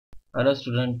Hello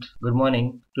student, good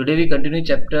morning. Today we continue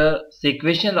chapter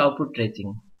Sequential Output Tracing.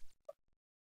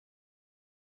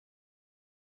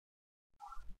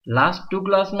 Last to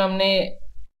class में हमने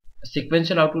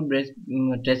sequential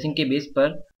output tracing के base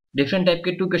पर different type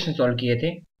के to question solve किए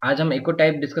थे. आज हम एक और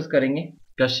टाइप डिस्कस करेंगे.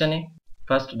 क्वेश्चन है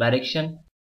first direction.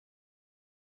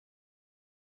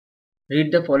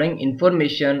 Read the following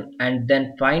information and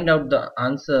then find out the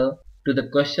answer to the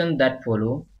question that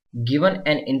follow. Given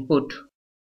an input,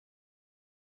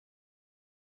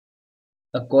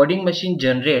 a coding machine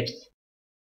generates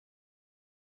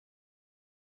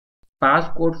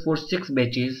passcode for 6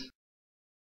 batches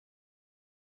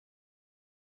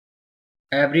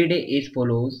every day as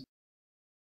follows.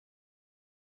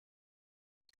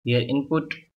 Here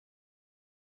input,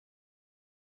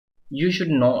 you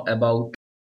should know about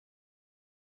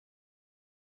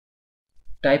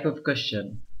type of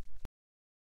question,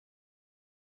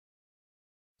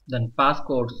 then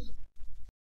passcodes,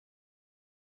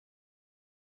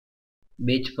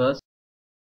 batch first.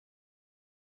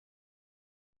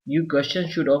 You question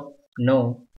should of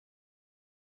know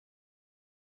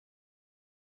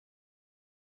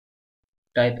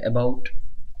type about,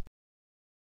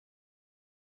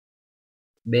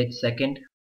 batch second.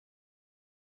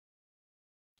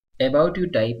 About you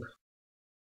type,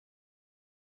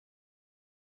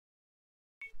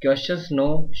 questions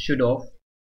know should of,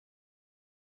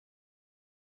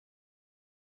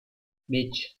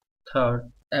 batch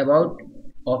third. About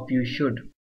of you should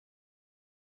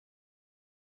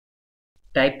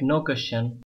type no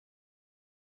question,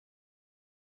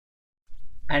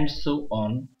 and so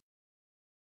on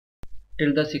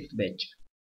till the sixth batch.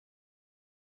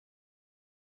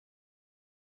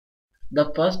 The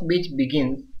first batch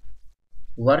begins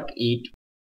work at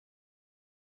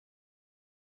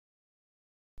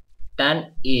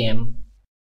 10 am.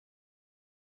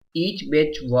 Each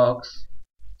batch works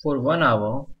for 1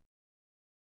 hour.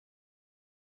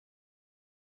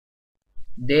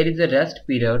 There is a rest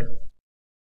period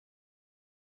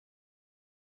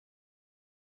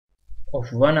of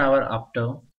 1 hour after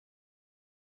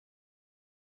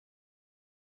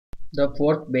the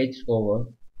fourth batch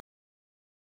over.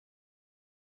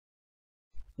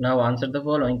 Now answer the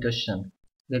following question.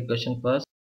 The question first.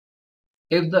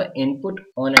 If the input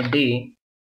on a day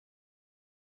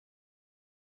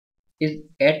is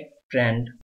at friend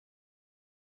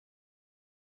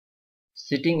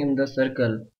sitting in the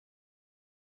circle,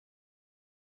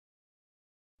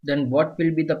 then what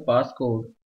will be the passcode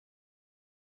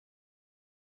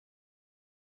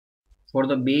for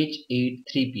the batch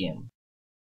at 3 pm?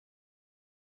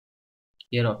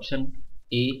 Here option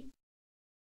A,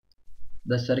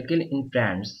 the circle in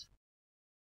friends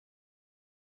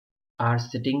are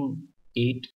sitting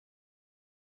 8.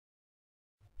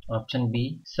 Option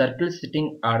B, circles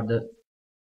sitting are the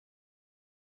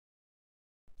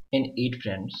in 8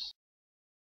 friends.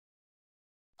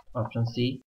 Option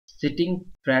C, sitting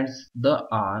friends the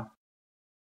are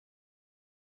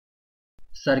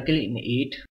circle in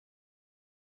 8.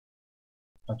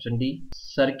 Option D,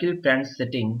 circle friends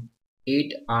sitting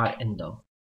 8 are in the.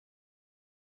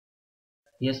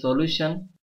 Here solution.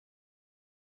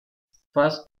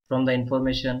 First, from the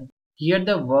information, here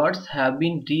the words have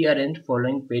been rearranged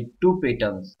following two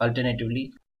patterns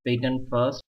alternatively. Pattern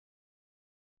first,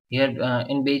 here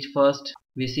in page first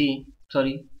we see,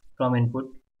 from input,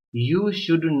 you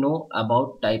should know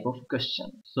about type of question.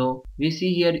 So we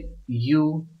see here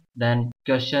you, then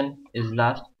question is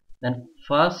last, then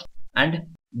first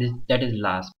and this, that is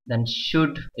last, then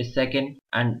should is second,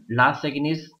 and last second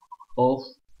is of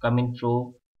coming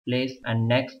from place, and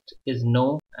next is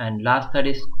no, and last third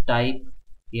is type.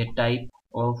 Here type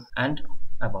of and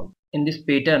about. In this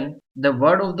pattern, the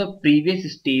word of the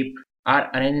previous step are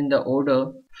arranged in the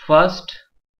order first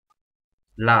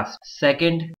last,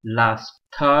 second last,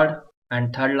 third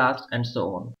and third last, and so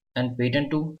on. And pattern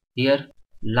 2, here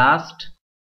last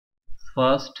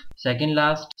first, second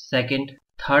last, second,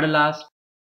 third last,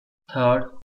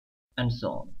 third, and so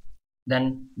on.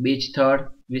 Then batch third,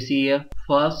 we see here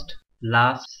first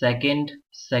last, second,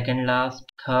 second last,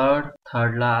 third,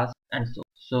 third last, and so on.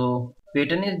 So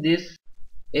pattern is this.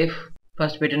 If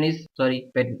first pattern is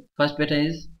first pattern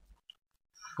is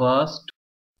first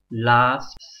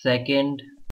last, second,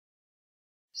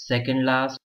 second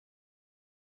last,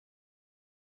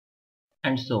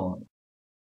 and so on.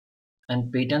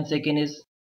 And pattern second is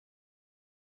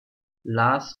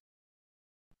last,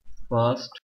 first,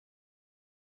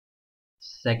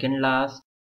 second last,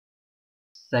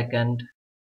 second,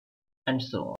 and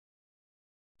so on.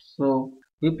 So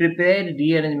we prepare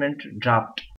rearrangement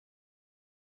draft.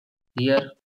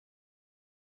 Here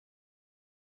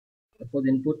Suppose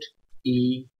input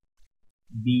A,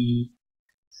 B,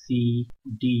 C,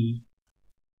 D,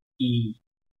 E,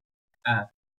 F,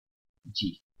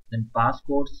 G. Then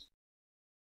passcodes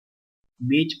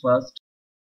batch first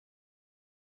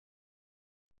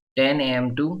 10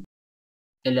 a.m. to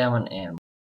 11 a.m.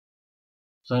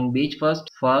 So in batch first,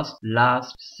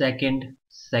 last, second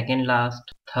last,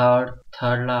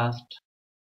 third last,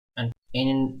 and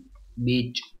in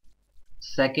batch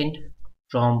second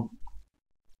from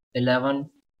 11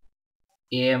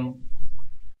 a.m.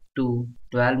 to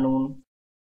 12 noon.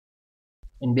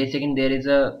 In batch second there is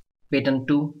a pattern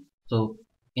 2. So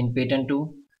in pattern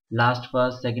 2, last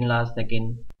first, second last,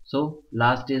 second. So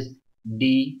last is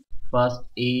D, first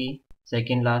A,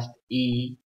 second last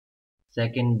E,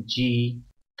 second G,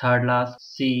 third last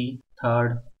C,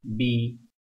 third B,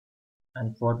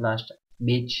 and fourth last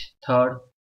batch third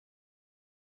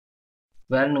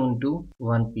 12 noon to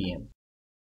 1 p.m.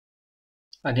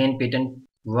 Again pattern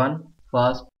 1,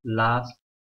 first, last,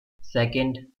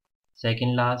 second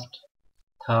last,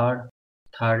 third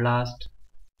last,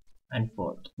 and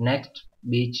fourth. Next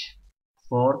batch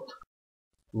fourth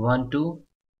 1 to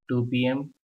 2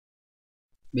 p.m.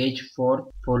 Batch 4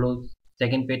 follows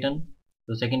second pattern.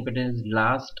 So second pattern is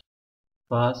last,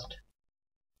 first,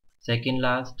 second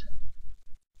last,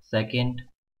 second,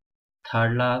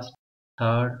 third last,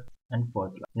 third, and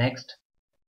fourth last. Next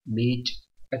batch,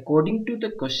 according to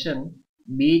the question,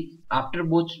 batch after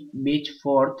both batch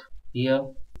fourth, here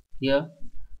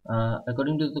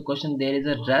according to the question there is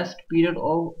a rest period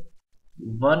of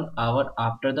 1 hour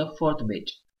after the fourth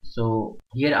batch. So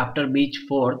here after batch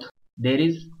fourth there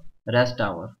is rest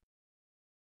hour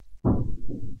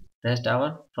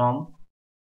from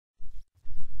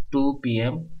 2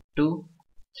 p.m. to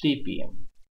 3 p.m.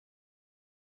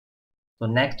 So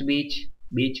next batch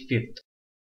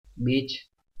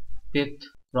fifth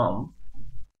from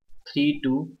 3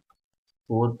 to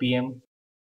 4 p.m.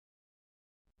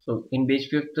 So in batch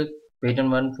fifth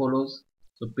pattern 1 follows.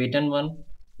 So pattern 1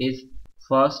 is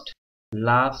first,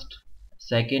 last,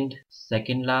 second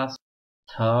last,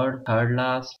 third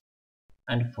last,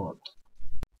 and fourth.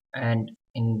 And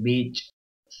in batch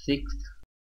 6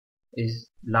 is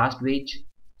last batch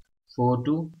 4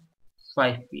 to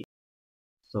 5 p.m.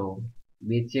 So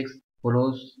batch 6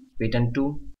 follows pattern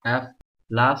 2, F,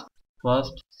 last,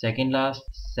 first, second last,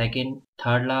 second,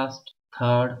 third last,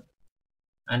 third,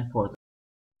 and fourth.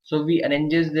 So we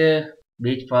arranges the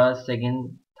batch first,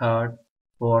 second, third,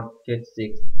 fourth, fifth,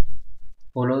 sixth,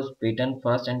 follows pattern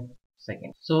first and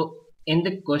second. So in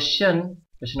the question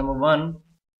number 1,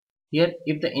 here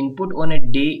if the input on a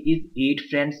day is 8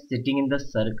 friends sitting in the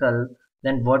circle,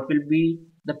 then what will be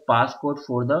the passcode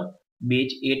for the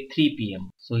batch 8 3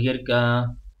 p.m. So here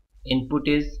input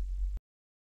is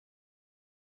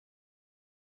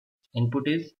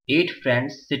 8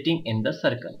 friends sitting in the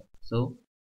circle. So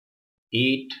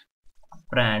 8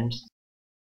 friends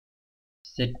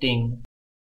sitting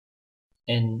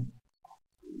in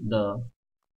the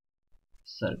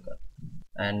circle,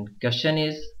 and question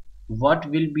is what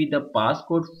will be the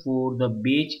passcode for the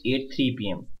batch 8 3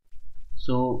 p.m.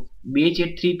 So batch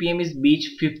 8 3 p.m. is batch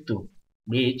fifth.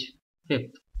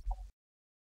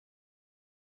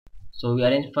 So we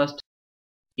arrange first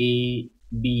A,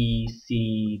 B,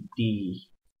 C, D,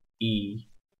 E,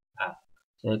 F.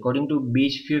 So according to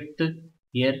batch fifth,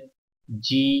 here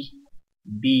G,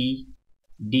 B,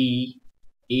 D,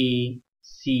 A,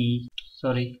 C.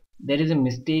 Sorry, there is a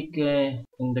mistake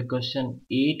in the question.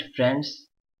 8 friends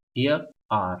here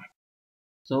are.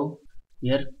 So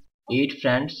here 8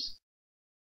 friends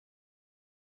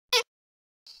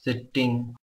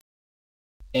sitting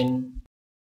in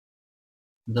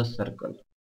the circle.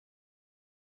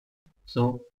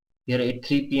 So here at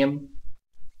 3 p.m.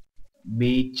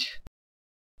 batch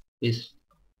is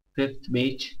fifth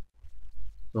batch.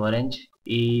 So arrange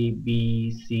A,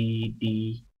 B, C,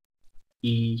 D,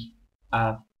 E,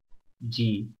 F,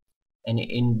 G, and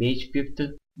in batch fifth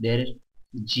there is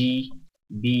G,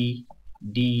 B,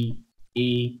 D,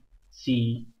 A,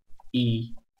 C,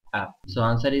 E, F. So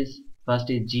answer is first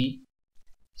is G,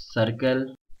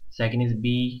 circle, second is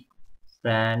B,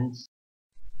 friends,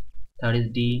 third is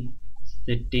D,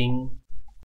 sitting,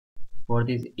 fourth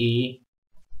is A,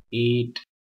 8,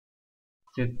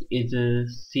 fifth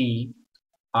is C,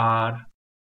 R,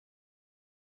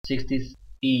 sixth is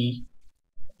E,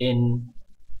 in,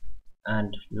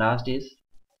 and last is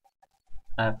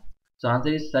F. So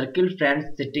answer is circle friends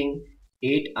sitting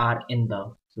 8 are in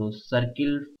the. So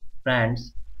circle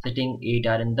friends sitting 8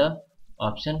 are in the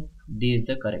option D is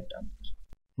the correct answer.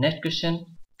 Next question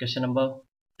number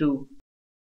 2.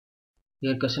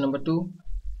 Here question number 2.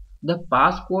 The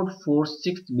passcode for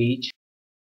sixth beach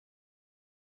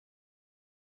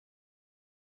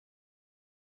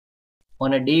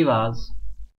on a day was.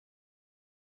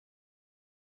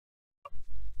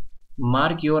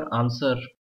 Mark your answer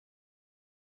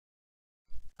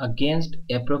against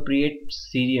appropriate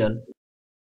serial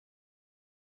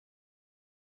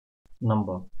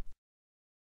number.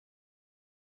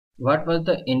 What was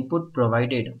the input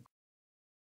provided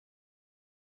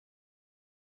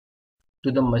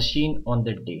to the machine on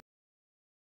that day?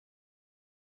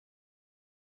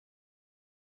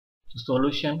 So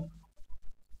solution.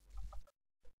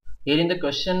 Here in the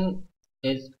question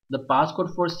is the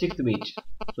passcode for sixth beach.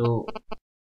 So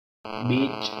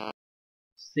beach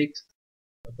sixth,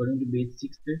 according to beach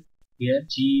sixth, here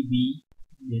GB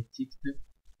beach sixth,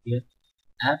 here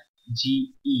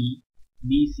FGEBCDA,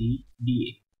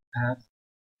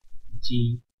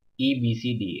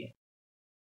 FGEBCDA,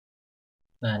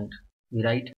 and we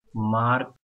write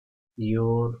mark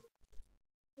your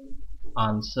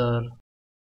answer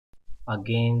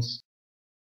against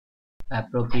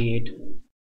appropriate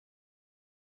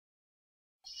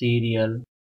serial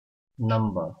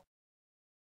number.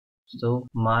 So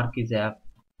mark is F,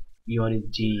 your is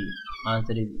G,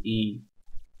 answer is E,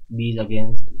 B is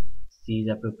against, C is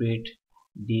appropriate,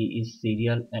 D is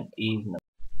serial, and E is number.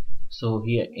 So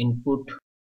here input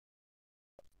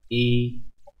A,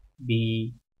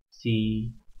 B,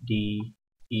 C, D,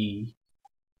 E,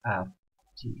 F,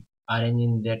 G. Arrange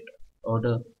in that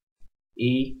order.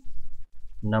 A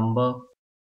number,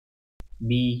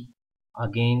 B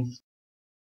against,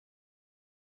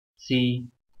 C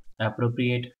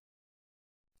appropriate,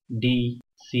 D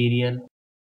serial,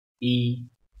 E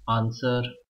answer,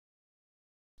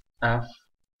 F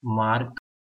mark,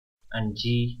 and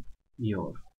G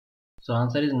your. So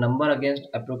answer is number against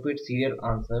appropriate serial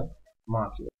answer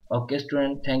mark your. Okay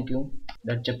student, thank you.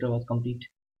 That chapter was complete.